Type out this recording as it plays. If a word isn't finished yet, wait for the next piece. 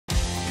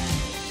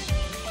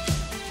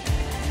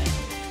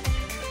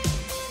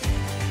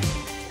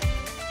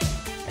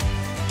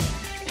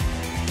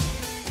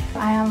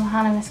I am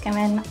Hanna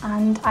Miskimmin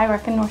and I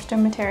work in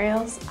Northern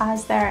Materials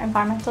as their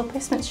environmental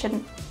placement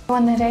student.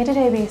 On a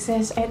day-to-day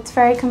basis, it's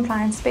very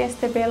compliance-based.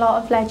 There'll be a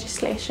lot of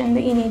legislation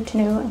that you need to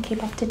know and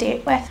keep up to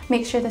date with.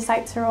 Make sure the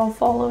sites are all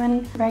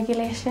following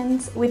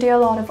regulations. We do a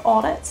lot of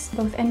audits,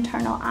 both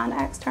internal and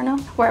external,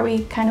 where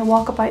we kind of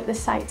walk about the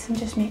sites and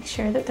just make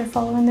sure that they're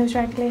following those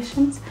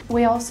regulations.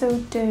 We also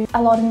do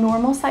a lot of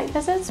normal site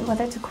visits,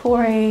 whether it's a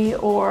quarry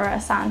or a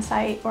sand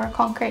site or a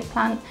concrete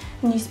plant,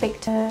 and you speak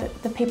to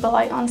the people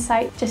out on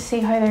site, just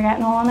see how they're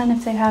getting on and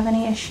if they have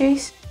any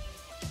issues.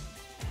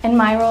 In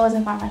my role as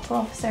environmental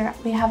officer,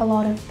 we have a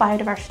lot of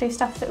biodiversity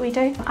stuff that we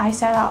do. I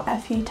set up a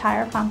few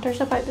tire planters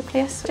about the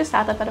place, just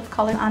add a bit of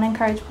colour and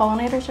encourage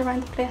pollinators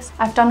around the place.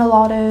 I've done a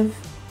lot of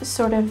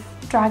sort of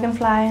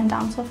dragonfly and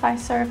damselfly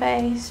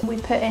surveys. We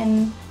put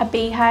in a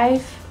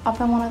beehive up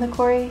in one of the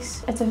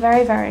quarries. It's a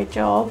very varied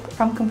job,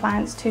 from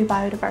compliance to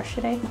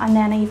biodiversity, and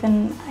then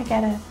even I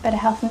get a bit of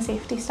health and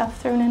safety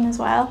stuff thrown in as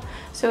well.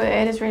 So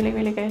it is really,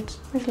 really good.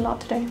 There's a lot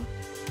to do.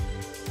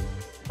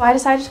 I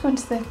decided to go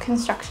into the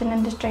construction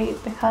industry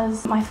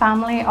because my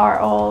family are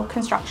all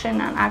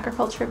construction and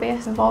agriculture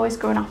based. I've always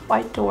grown up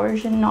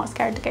outdoors and not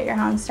scared to get your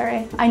hands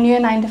dirty. I knew a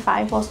 9 to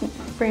 5 wasn't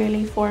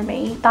really for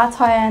me. That's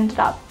how I ended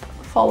up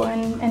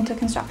following into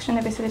construction.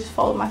 I basically just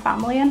followed my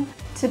family in.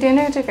 So doing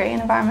a degree in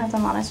environmental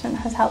management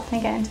has helped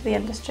me get into the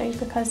industry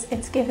because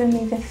it's given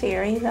me the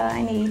theory that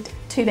I need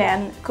to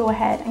then go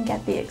ahead and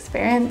get the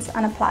experience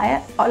and apply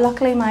it.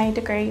 Luckily my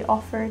degree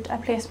offered a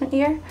placement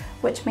year,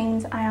 which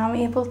means I am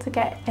able to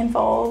get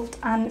involved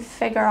and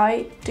figure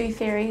out, do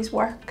theories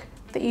work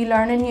that you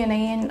learn in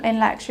uni and in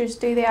lectures,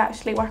 do they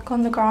actually work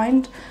on the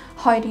ground?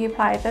 How do you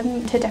apply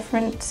them to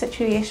different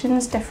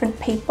situations, different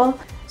people?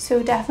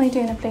 So definitely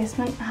doing a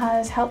placement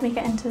has helped me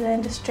get into the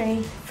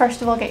industry.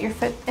 First of all, get your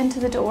foot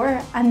into the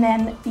door, and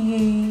then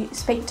you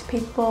speak to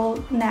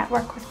people,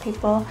 network with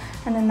people,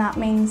 and then that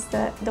means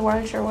that the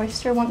world's your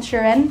oyster. Once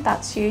you're in,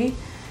 that's you.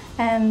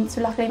 So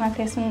luckily my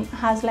placement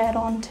has led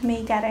on to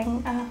me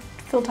getting a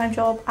full-time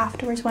job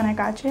afterwards when I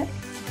graduate.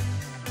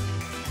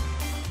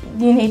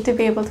 You need to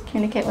be able to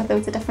communicate with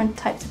loads of different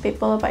types of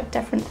people about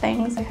different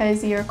things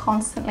because you're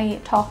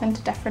constantly talking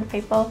to different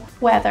people,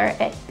 whether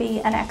it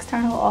be an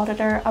external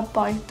auditor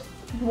about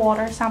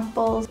water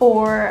samples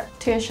or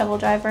to a shovel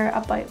driver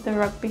about the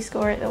rugby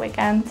score at the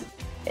weekend.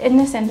 In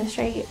this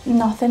industry,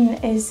 nothing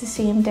is the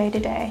same day to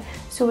day,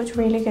 so it's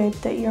really good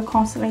that you're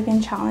constantly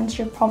being challenged,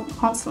 you're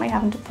constantly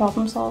having to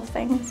problem solve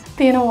things.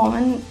 Being a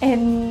woman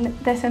in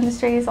this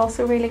industry is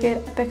also really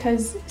good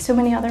because so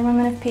many other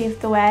women have paved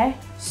the way.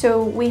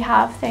 So we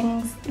have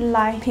things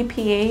like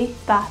PPE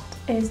that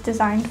is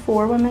designed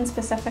for women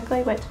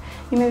specifically, which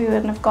you maybe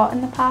wouldn't have got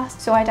in the past.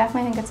 So I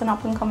definitely think it's an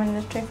up and coming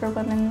industry for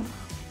women.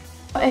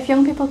 If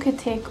young people could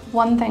take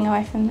one thing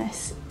away from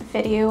this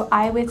video,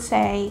 I would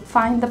say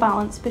find the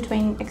balance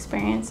between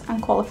experience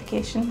and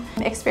qualification.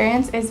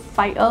 Experience is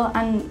vital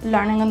and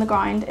learning on the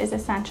ground is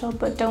essential,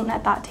 but don't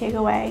let that take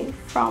away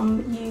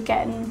from you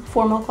getting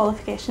formal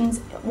qualifications.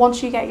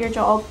 Once you get your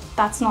job,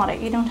 that's not it.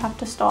 You don't have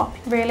to stop.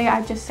 Really,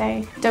 I'd just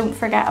say don't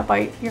forget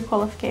about your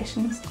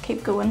qualifications.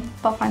 Keep going,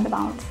 but find the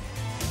balance.